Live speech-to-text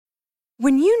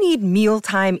When you need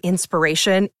mealtime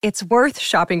inspiration, it's worth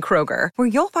shopping Kroger, where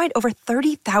you'll find over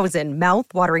 30,000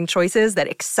 mouth-watering choices that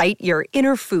excite your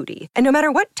inner foodie. And no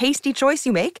matter what tasty choice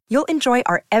you make, you'll enjoy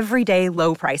our everyday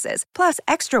low prices, plus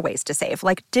extra ways to save,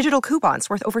 like digital coupons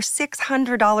worth over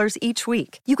 $600 each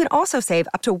week. You can also save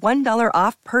up to $1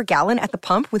 off per gallon at the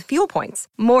pump with fuel points.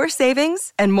 More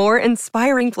savings and more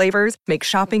inspiring flavors make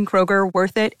shopping Kroger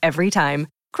worth it every time.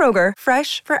 Kroger,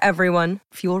 fresh for everyone.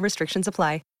 Fuel restrictions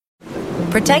apply.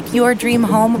 Protect your dream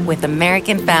home with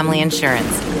American Family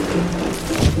Insurance.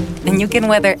 And you can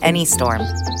weather any storm.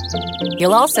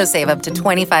 You'll also save up to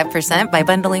 25% by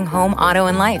bundling home, auto,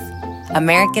 and life.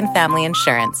 American Family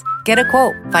Insurance. Get a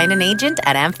quote. Find an agent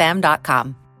at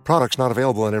amfam.com. Products not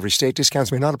available in every state.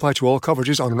 Discounts may not apply to all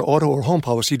coverages on an auto or home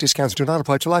policy. Discounts do not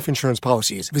apply to life insurance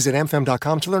policies. Visit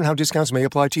amfam.com to learn how discounts may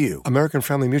apply to you. American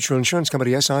Family Mutual Insurance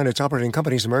Company, SI, and its operating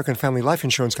companies, American Family Life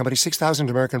Insurance Company, 6000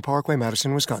 American Parkway,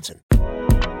 Madison, Wisconsin.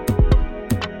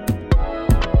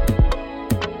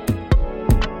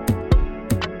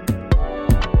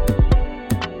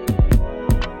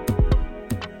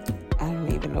 I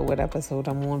don't even know what episode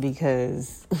I'm on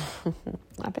because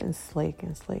I've been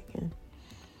slaking.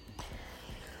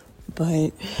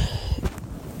 But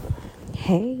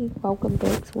hey, welcome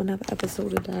back to another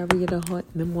episode of Diary of the Heart,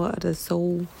 Memoir of the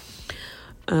Soul.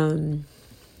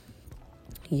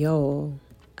 Y'all,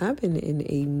 I've been in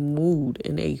a mood,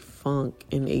 in a funk,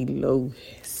 in a low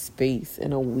space,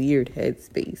 in a weird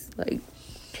headspace. Like,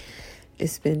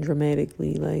 it's been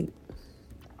dramatically, like,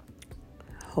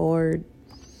 hard.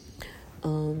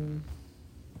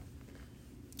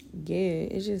 Yeah,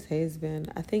 it just has been.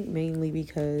 I think mainly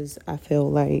because I feel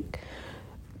like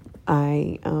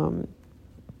I don't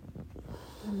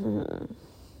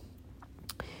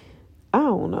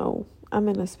know. I'm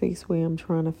in a space where I'm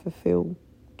trying to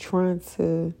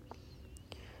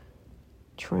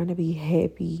be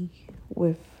happy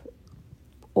with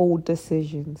old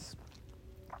decisions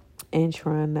and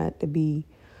trying not to be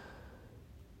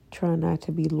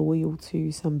loyal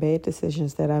to some bad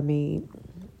decisions that I made.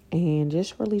 And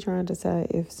just really trying to decide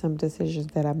if some decisions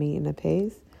that I made in the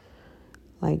past,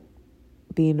 like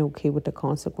being okay with the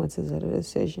consequences of the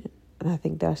decision. And I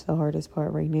think that's the hardest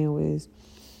part right now is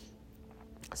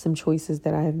some choices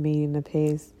that I have made in the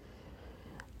past.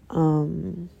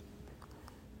 Even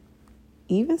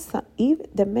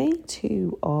the main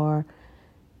two are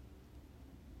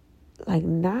like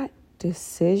not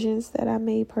decisions that I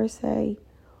made per se,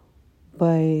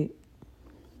 but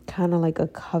kind of like a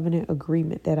covenant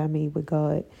agreement that I made with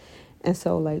God. And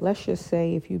so, like, let's just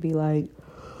say if you be like,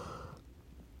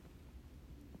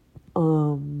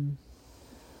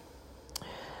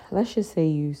 let's just say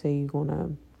you say you're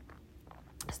gonna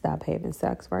stop having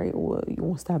sex, right? Or you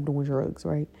want to stop doing drugs,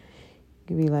 right?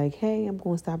 You be like, hey, I'm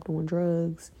going to stop doing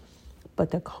drugs.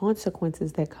 But the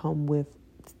consequences that come with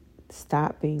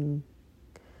stopping,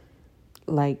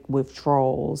 like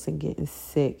withdrawals and getting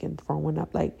sick and throwing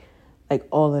up, like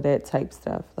all of that type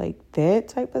stuff, like that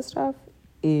type of stuff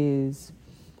is,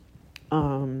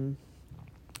 like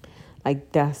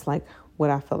that's like what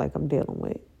I feel like I'm dealing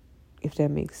with, if that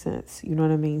makes sense. You know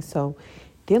what I mean? So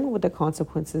dealing with the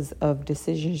consequences of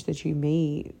decisions that you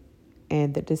made,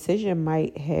 and the decision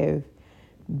might have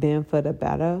been for the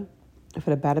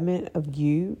betterment of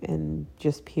you and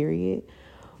just period,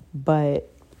 but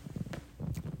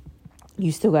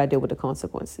you still got to deal with the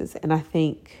consequences. And I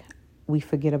think we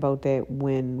forget about that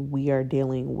when we are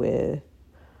dealing with,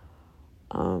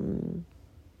 how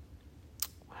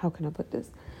can I put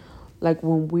this? Like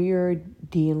when we're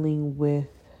dealing with,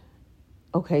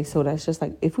 okay, so that's just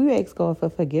like, if we ask God for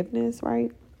forgiveness,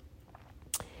 right?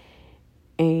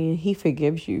 And he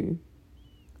forgives you,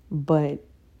 but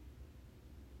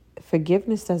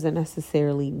forgiveness doesn't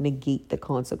necessarily negate the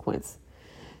consequence.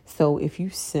 So if you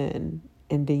sin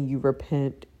and then you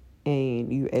repent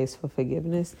and you ask for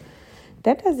forgiveness,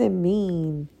 that doesn't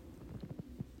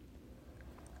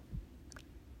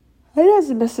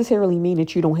necessarily mean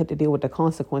that you don't have to deal with the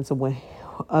consequence of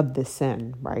the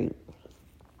sin, right?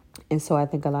 And so I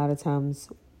think a lot of times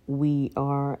we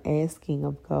are asking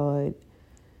of God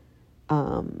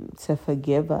to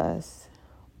forgive us,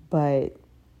 but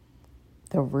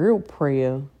the real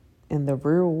prayer and the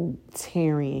real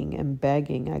tarrying and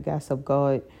begging, I guess, of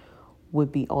God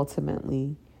would be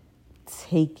ultimately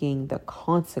taking the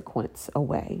consequence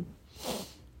away.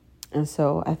 And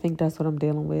so I think that's what I'm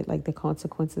dealing with, like the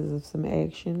consequences of some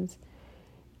actions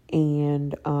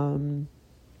and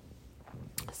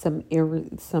some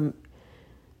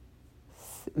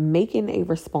making a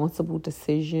responsible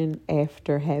decision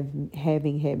after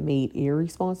having had made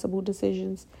irresponsible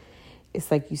decisions.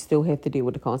 it's like you still have to deal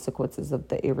with the consequences of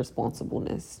the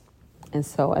irresponsibleness. And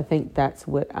so I think that's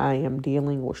what I am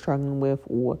dealing or struggling with,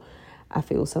 or I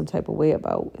feel some type of way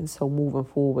about. And so moving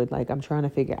forward, like I'm trying to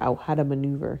figure out how to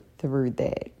maneuver through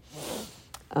that.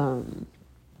 And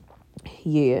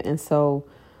so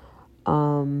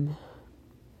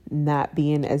not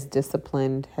being as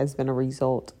disciplined has been a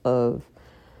result of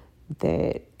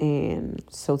that. And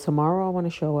so tomorrow I want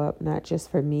to show up, not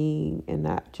just for me and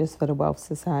not just for the Wealth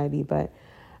Society, but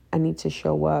I need to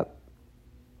show up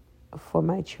for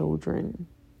my children.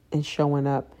 And showing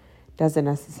up doesn't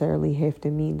necessarily have to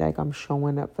mean like I'm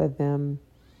showing up for them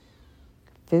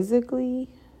physically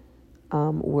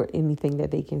or anything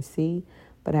that they can see.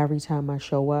 But every time I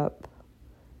show up,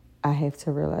 I have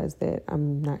to realize that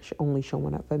I'm not only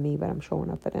showing up for me, but I'm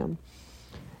showing up for them.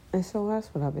 And so that's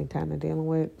what I've been kind of dealing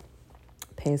with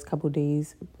past couple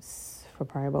days, for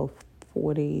probably about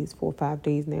 4 or 5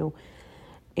 days now.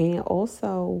 And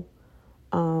also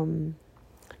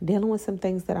dealing with some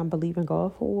things that I'm believing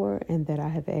God for and that I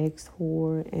have asked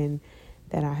for and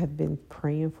that I have been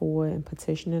praying for and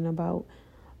petitioning about.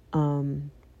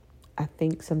 I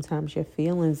think sometimes your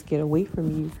feelings get away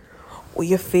from you, or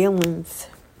your feelings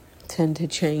tend to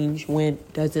change when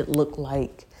it doesn't look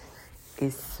like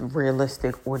it's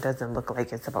realistic or doesn't look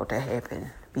like it's about to happen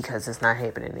because it's not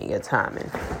happening in your timing.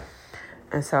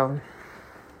 And so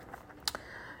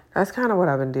that's kind of what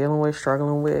I've been dealing with,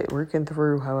 struggling with, working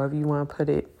through, however you want to put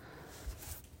it.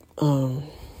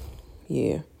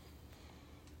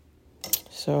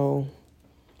 So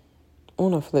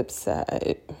on the flip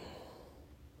side,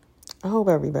 I hope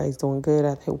everybody's doing good.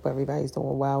 I hope everybody's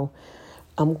doing well.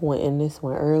 I'm going to end this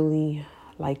one early,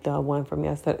 like the one from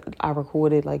yesterday. I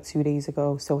recorded like 2 days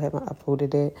ago, still haven't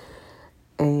uploaded it.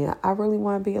 And I really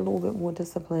want to be a little bit more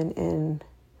disciplined and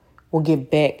will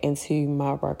get back into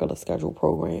my regular schedule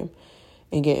program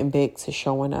and getting back to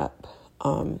showing up.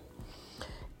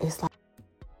 It's like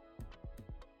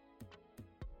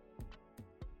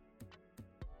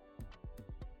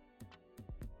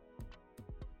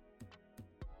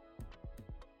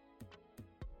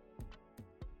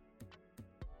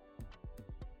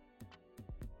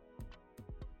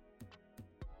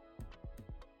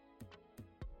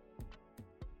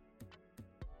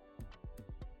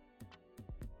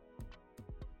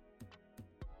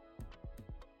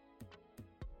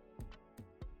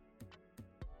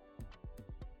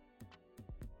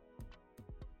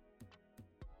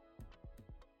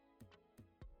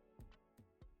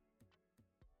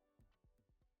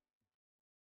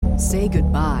Say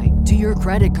goodbye to your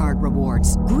credit card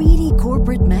rewards. Greedy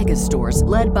corporate mega stores,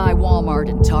 led by Walmart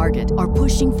and Target, are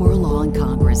pushing for a law in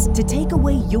Congress to take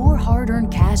away your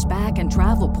hard-earned cash back and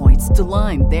travel points to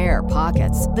line their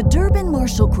pockets. The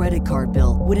Durbin-Marshall credit card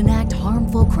bill would enact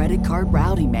harmful credit card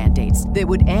routing mandates that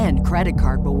would end credit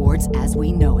card rewards as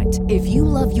we know it. If you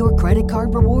love your credit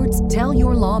card rewards, tell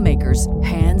your lawmakers,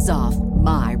 hands off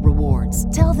my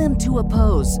rewards. Tell them to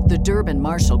oppose the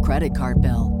Durbin-Marshall credit card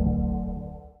bill.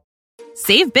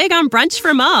 Save big on brunch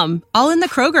for mom, all in the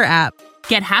Kroger app.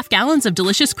 Get half gallons of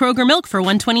delicious Kroger milk for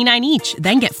 $1.29 each.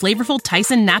 Then get flavorful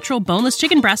Tyson natural boneless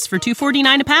chicken breasts for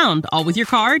 $2.49 a pound, all with your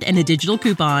card and a digital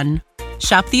coupon.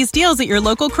 Shop these deals at your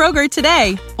local Kroger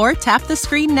today, or tap the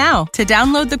screen now to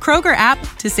download the Kroger app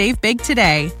to save big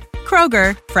today.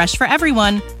 Kroger, fresh for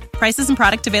everyone. Prices and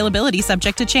product availability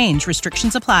subject to change.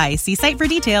 Restrictions apply. See site for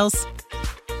details.